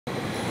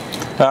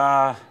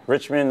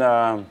Richmond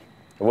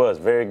was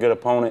a very good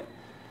opponent,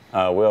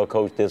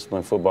 well-coached,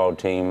 disciplined football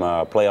team,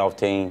 playoff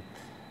team,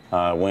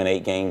 win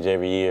 8 games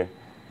every year,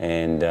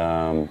 and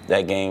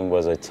that game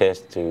was a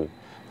test to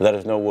let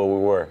us know where we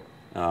were.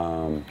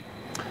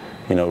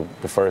 You know,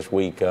 the first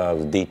week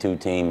was a D2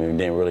 team and we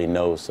didn't really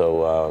know,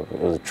 so it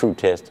was a true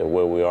test of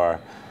where we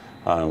are,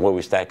 where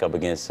we stack up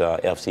against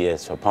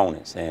FCS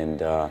opponents,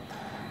 and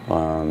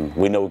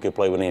we know we could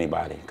play with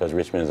anybody because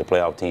Richmond is a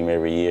playoff team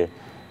every year,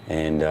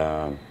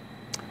 and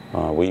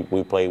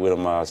we played with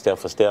them step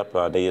for step.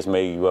 They just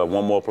made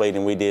one more play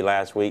than we did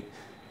last week.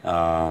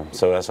 So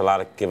that's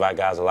give our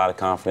guys a lot of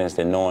confidence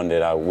in knowing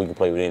that we can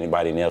play with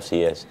anybody in the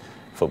FCS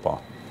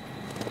football.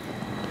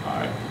 All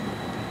right.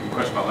 Any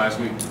question about last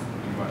week?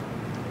 Anybody?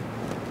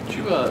 Did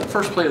you,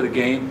 first play of the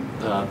game,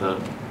 the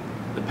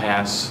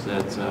pass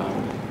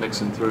that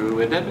Mixon threw,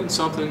 had that been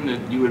something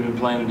that you had been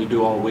planning to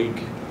do all week?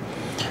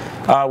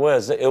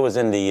 It was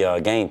in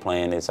the game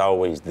plan. It's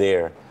always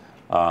there.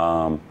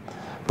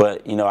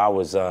 But, you know, I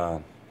was,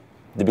 to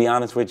be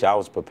honest with you, I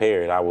was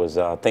prepared. I was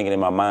thinking in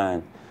my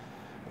mind,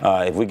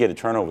 if we get a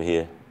turnover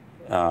here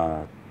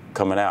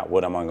coming out,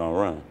 what am I going to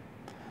run?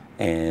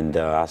 And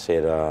I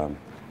said,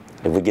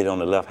 if we get on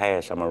the left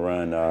hash, I'm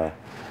going to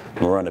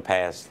run the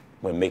pass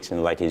with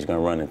Mixon like he's going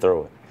to run and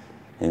throw it.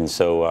 And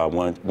so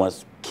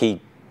once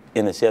Keith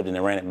intercepted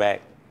and ran it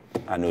back,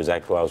 I knew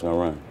exactly what I was going to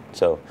run.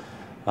 So,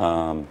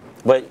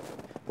 but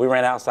we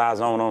ran outside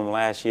zone on them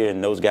last year,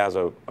 and those guys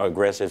are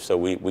aggressive, so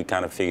we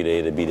kind of figured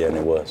it'd be there, and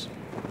it was.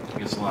 I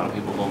guess a lot of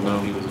people don't know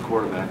he was a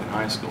quarterback in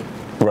high school.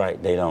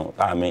 Right, they don't.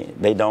 I mean,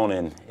 they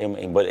don't,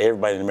 but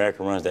everybody in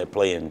America runs that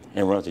play and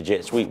runs the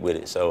jet sweep with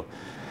it, so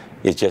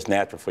it's just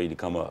natural for you to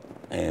come up.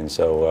 And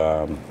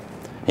so,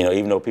 you know,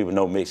 even though people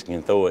know Mixon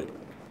can throw it,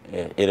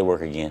 it'll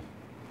work again.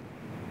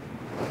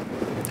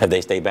 If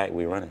they stay back,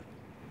 we run it.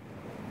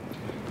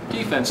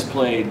 Defense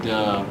played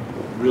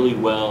really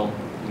well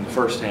in the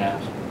first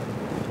half.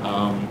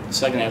 The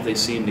second half, they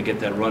seemed to get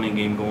that running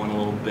game going a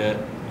little bit.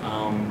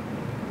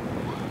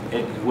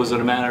 Was it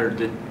a matter,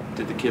 did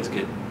the kids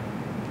get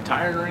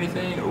tired or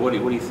anything, or what do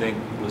you think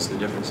was the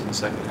difference in the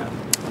second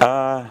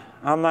half?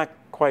 I'm not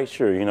quite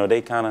sure. You know,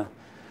 they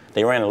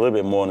ran a little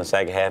bit more in the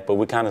second half, but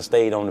we kind of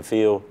stayed on the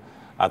field.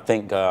 I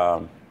think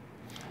the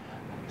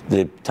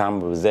time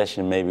of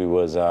possession maybe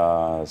was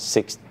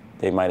 6.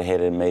 They might have had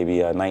it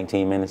maybe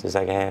 19 minutes the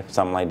second half,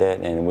 something like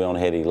that, and we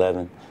only had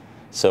 11.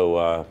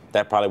 So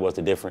that probably was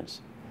the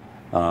difference.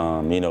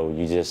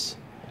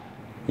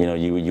 You know,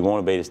 you want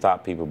to be able to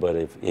stop people, but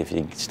if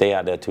you stay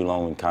out there too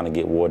long and kind of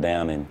get wore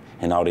down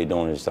and all they're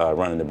doing is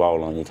running the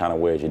ball on you, kind of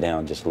wears you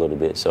down just a little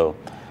bit. So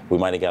we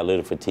might have got a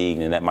little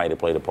fatigued, and that might have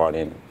played a part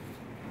in it.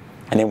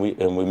 And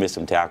then we missed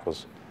some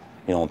tackles,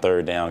 you know, on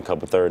third down, a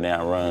couple third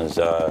down runs.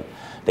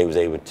 They was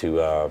able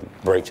to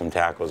break some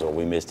tackles, or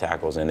we missed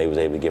tackles, and they was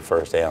able to get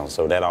first down.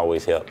 So that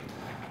always helped.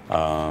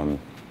 And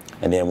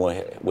then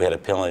we had a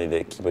penalty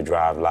to keep a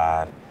drive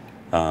live.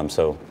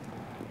 So,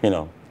 you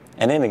know,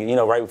 and then, you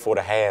know, right before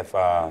the half,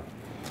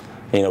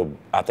 you know,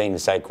 I think the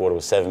second quarter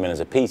was 7 minutes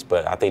apiece,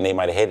 but I think they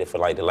might have had it for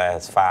like the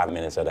last 5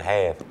 minutes of the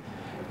half.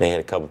 They had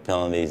a couple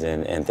penalties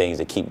and things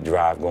to keep the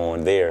drive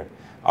going there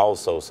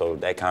also, so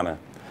that kind of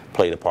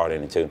played a part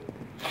in it too.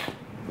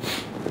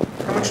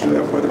 How much did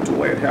that weather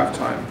delay at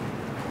halftime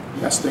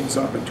mess things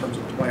up in terms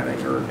of planning,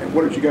 and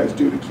what did you guys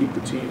do to keep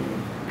the team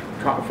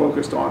kind of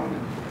focused on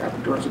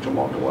during such a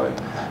long delay?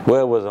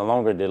 Well, it was a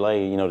longer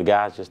delay. You know, the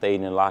guys just stayed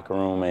in the locker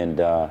room and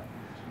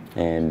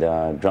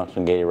drank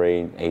some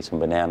Gatorade, ate some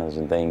bananas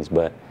and things.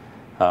 But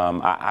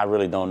I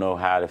really don't know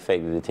how it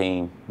affected the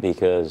team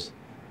because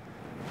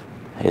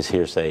it's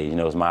hearsay. You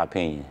know, it's my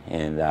opinion.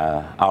 And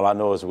all I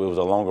know is it was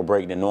a longer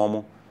break than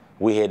normal.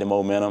 We had the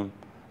momentum.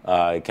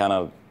 It kind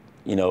of,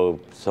 you know,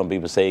 some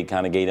people say it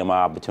kind of gave them an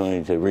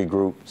opportunity to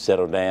regroup,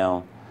 settle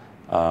down,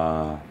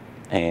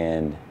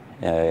 and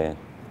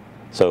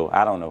so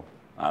I don't know.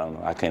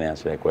 I can't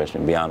answer that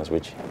question, to be honest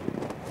with you.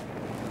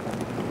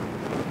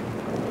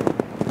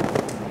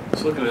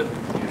 Just looking at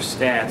your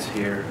stats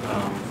here,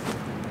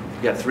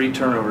 you got 3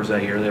 turnovers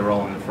that year. They were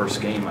all in the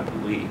first game, I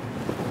believe.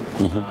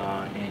 Mm-hmm.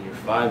 And you're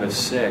 5 of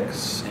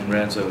 6 in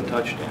red zone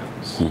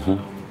touchdowns.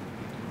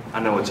 Mm-hmm. I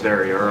know it's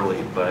very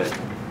early, but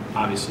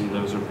obviously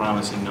those are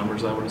promising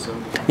numbers, I would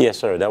assume. Yes,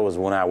 sir. That was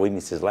one of our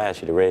weaknesses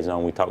last year, the red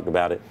zone. We talked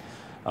about it.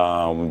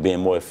 Being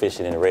more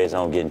efficient in the red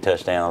zone, getting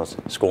touchdowns,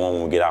 scoring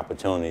when we get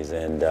opportunities,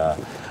 and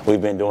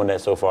we've been doing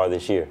that so far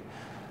this year.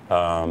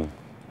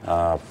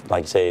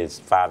 Like you say, it's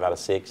 5 out of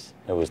 6.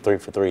 It was 3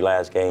 for 3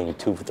 last game,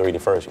 2 for 3 the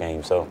first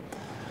game. So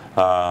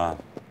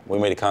we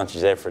made a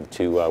conscious effort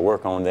to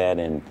work on that,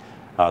 and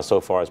so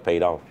far it's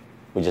paid off.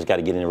 We just got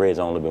to get in the red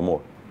zone a little bit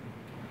more.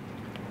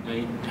 Now,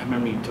 I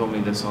remember you told me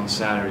this on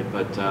Saturday,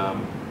 but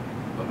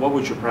what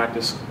was your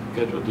practice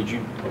schedule? Did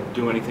you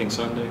do anything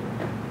Sunday?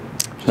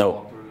 Just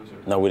no.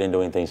 No, we didn't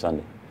do anything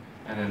Sunday.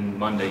 And then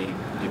Monday?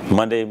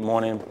 Monday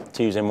morning,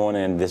 Tuesday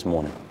morning, and this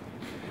morning.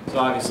 So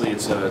obviously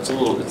it's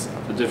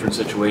a different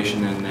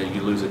situation in that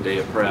you lose a day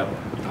of prep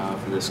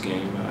for this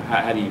game.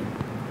 How do you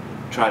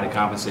try to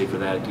compensate for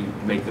that? Do you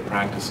make the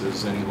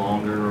practices any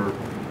longer? Or?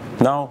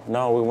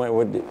 No, we went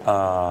with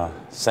the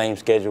same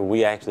schedule.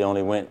 We actually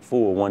only went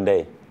full one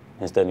day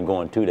instead of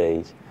going 2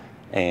 days.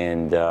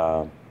 And,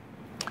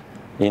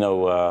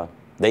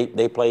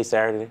 they play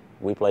Saturday,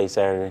 we play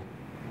Saturday,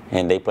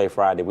 and they play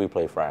Friday, we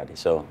play Friday.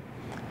 So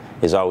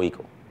it's all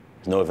equal.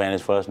 There's no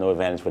advantage for us, no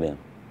advantage for them.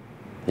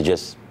 It's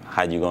just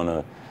how you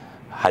gonna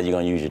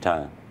use your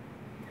time.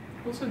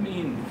 What does it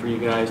mean for you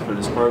guys for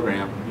this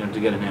program, to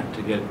get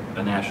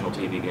a national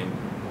TV game?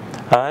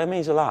 It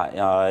means a lot.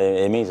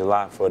 It means a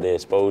lot for the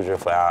exposure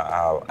for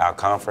our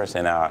conference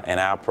and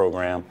our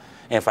program,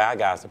 and for our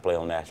guys to play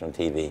on national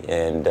TV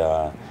and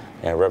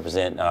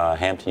represent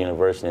Hampton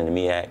University and the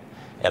MEAC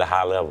at a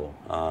high level.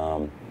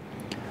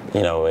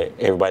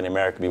 Everybody in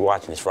America will be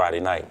watching this Friday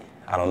night.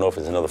 I don't know if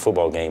it's another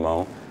football game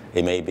on.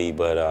 It may be,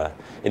 but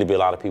it'll be a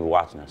lot of people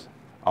watching us.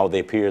 All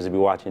their peers will be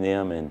watching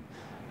them, and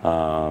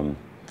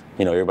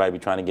everybody be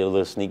trying to get a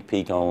little sneak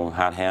peek on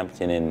how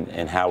Hampton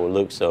and how it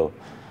looks. So,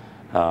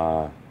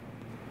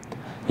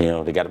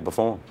 they got to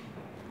perform.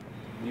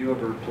 You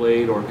ever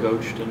played or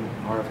coached in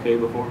RFK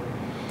before?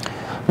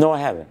 No, I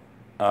haven't.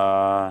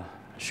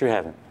 Sure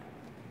haven't.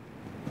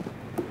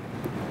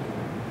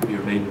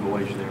 Your maiden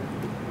voyage there?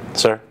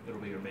 Sir? It'll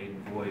be your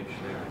maiden voyage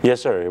there?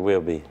 Yes, sir, it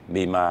will be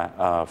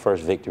my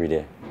first victory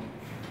there.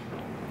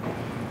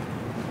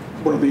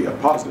 One of the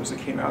positives that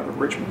came out of the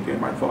Richmond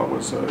game, I thought,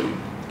 was you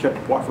kept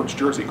Watford's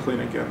jersey clean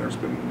again. There's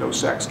been no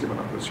sacks given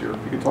up this year.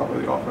 If you could talk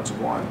about the offensive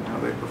line and how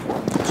they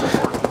performed so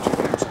far in the 2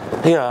 games.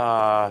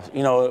 Yeah,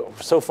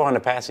 so far in the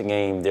passing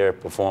game, they're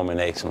performing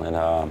excellent.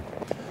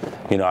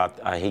 He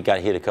got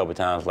hit a couple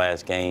times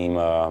last game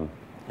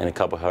in a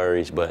couple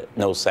hurries, but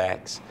no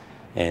sacks,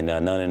 and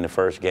none in the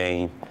first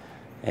game.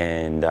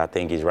 And I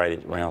think he's right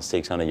at around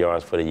 600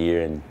 yards for the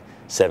year and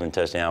 7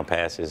 touchdown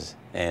passes.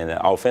 And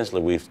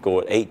offensively, we've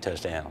scored 8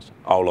 touchdowns,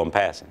 all on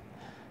passing,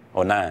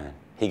 or 9.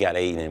 He got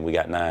 8, and we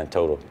got 9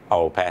 total,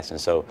 all passing.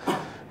 So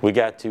we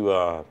got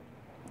to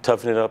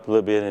toughen it up a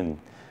little bit and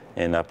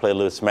play a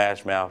little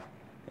smash mouth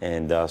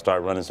and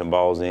start running some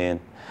balls in.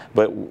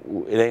 But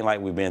it ain't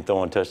like we've been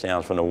throwing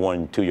touchdowns from the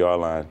 1-2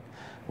 yard line.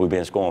 We've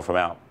been scoring from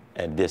out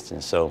at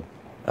distance. So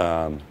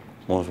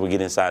once we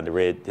get inside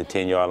the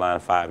 10 yard line,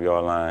 5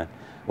 yard line,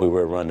 we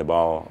will run the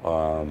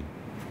ball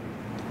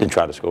and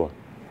try to score.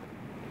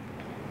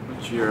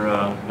 What's your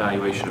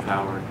evaluation of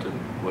Howard to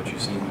what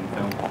you've seen in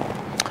film?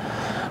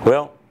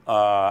 Well,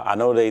 I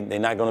know they're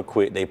not going to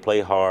quit. They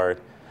play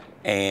hard,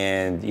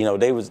 and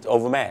they was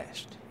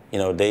overmatched.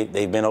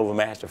 They've been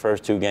overmatched the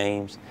first 2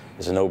 games.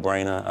 It's a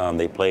no-brainer.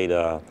 They played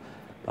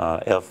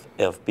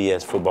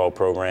FBS football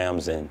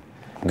programs and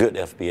good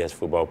FBS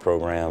football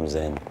programs,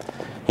 and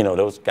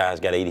those guys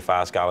got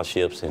 85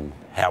 scholarships, and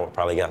Howard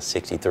probably got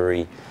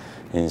 63,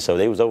 and so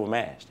they was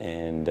overmatched,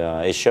 and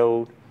it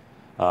showed.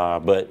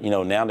 But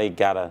now they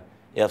got a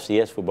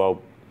FCS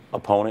football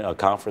opponent, a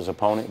conference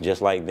opponent,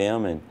 just like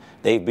them, and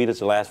they beat us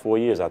the last 4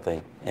 years, I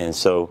think. And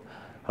so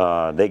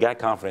they got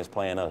confidence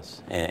playing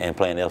us and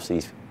playing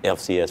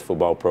FCS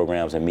football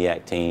programs and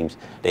MEAC teams.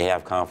 They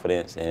have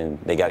confidence, and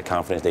they got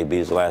confidence. They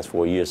beat us the last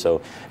 4 years.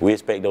 So we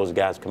expect those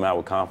guys to come out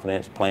with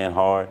confidence, playing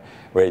hard,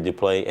 ready to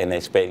play, and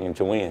expecting them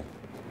to win.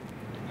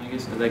 I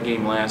guess that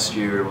game last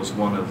year was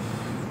one of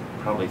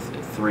probably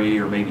 3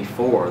 or maybe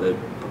 4 that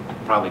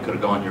probably could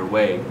have gone your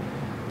way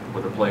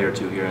with a play or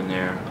 2 here and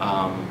there.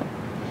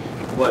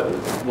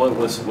 What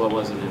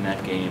was it in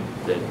that game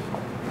that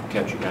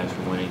kept you guys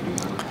from winning? Do you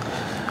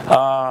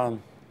remember?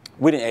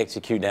 We didn't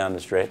execute down the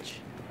stretch,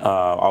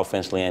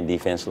 offensively and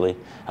defensively.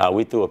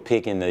 We threw a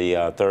pick in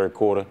the 3rd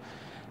quarter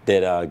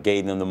that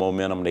gave them the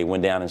momentum. They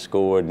went down and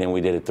scored. Then we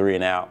did a 3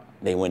 and out.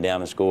 They went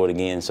down and scored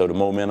again. So the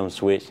momentum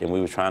switched, and we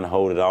were trying to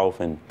hold it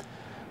off. And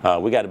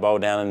we got the ball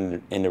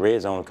down in the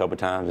red zone a couple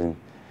times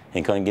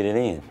and couldn't get it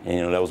in.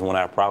 And that was one of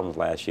our problems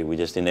last year. We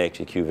just didn't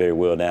execute very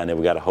well down there.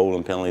 We got a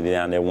holding penalty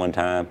down there one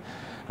time.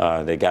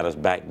 They got us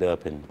backed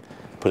up and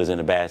put us in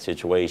a bad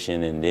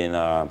situation, and then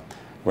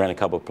ran a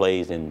couple of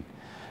plays, and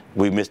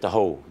we missed the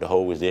hole. The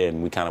hole was there,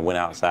 and we kind of went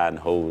outside, and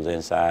the hole was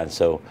inside.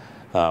 So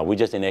we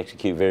just didn't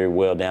execute very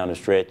well down the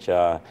stretch.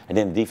 And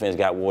then the defense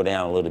got wore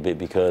down a little bit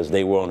because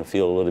they were on the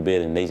field a little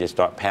bit, and they just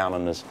start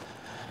pounding us,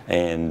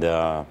 and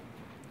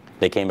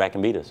they came back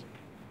and beat us.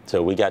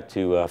 So we got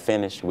to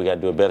finish. We got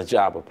to do a better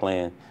job of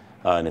playing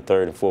in the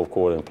 3rd and 4th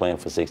quarter and playing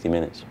for 60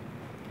 minutes.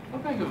 How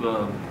big of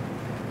a,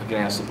 I can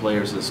ask the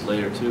players this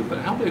later too, but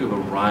how big of a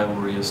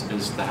rivalry is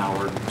the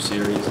Howard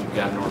series? You've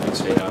got Norfolk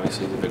State,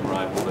 obviously, the big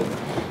rival, but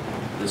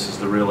this is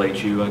the real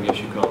HU, I guess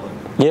you call it.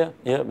 Yeah,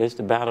 it's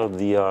the battle of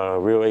the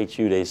real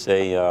HU, they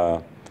say.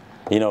 And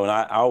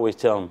I always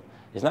tell them,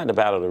 it's not the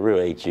battle of the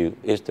real HU,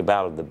 it's the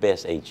battle of the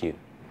best HU.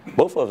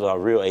 Both of us are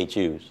real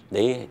HUs.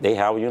 They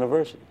Howard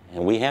University,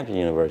 and we Hampton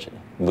University.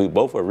 We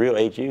both are real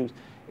HUs.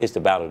 It's the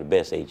battle of the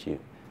best HU,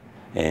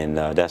 and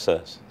that's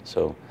us.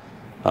 So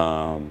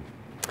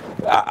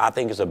I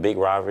think it's a big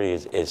rivalry.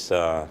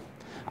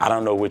 I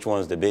don't know which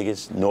one's the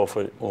biggest,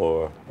 Norfolk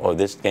or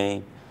this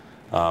game,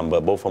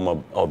 but both of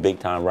them are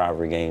big-time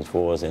rivalry games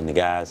for us, and the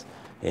guys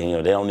And, you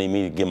know, they don't need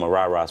me to give them a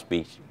rah-rah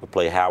speech. We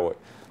play Howard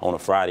on a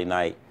Friday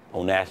night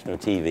on national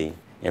TV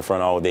in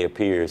front of all their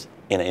peers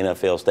in an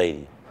NFL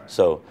stadium.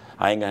 So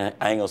I ain't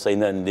gonna say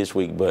nothing this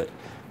week, but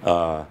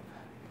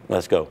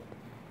let's go.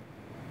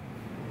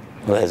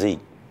 Let's eat.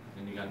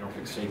 And you got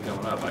Norfolk State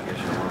coming up. I guess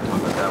you don't want to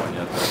talk about that one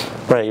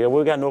yet. Right, yeah,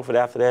 we got Norfolk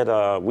after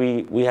that.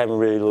 We haven't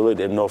really looked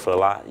at Norfolk a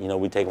lot. You know,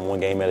 we take them one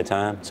game at a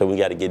time. So we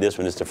got to get this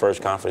one. It's the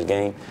first conference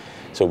game.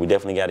 So we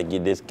definitely got to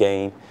get this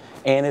game.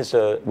 And it's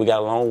we got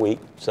a long week,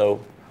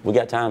 so we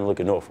got time to look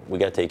at Norfolk. We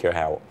got to take care of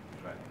Howard.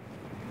 Right.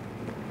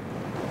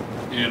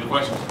 Any other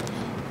questions?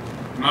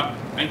 Not.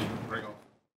 Thank you.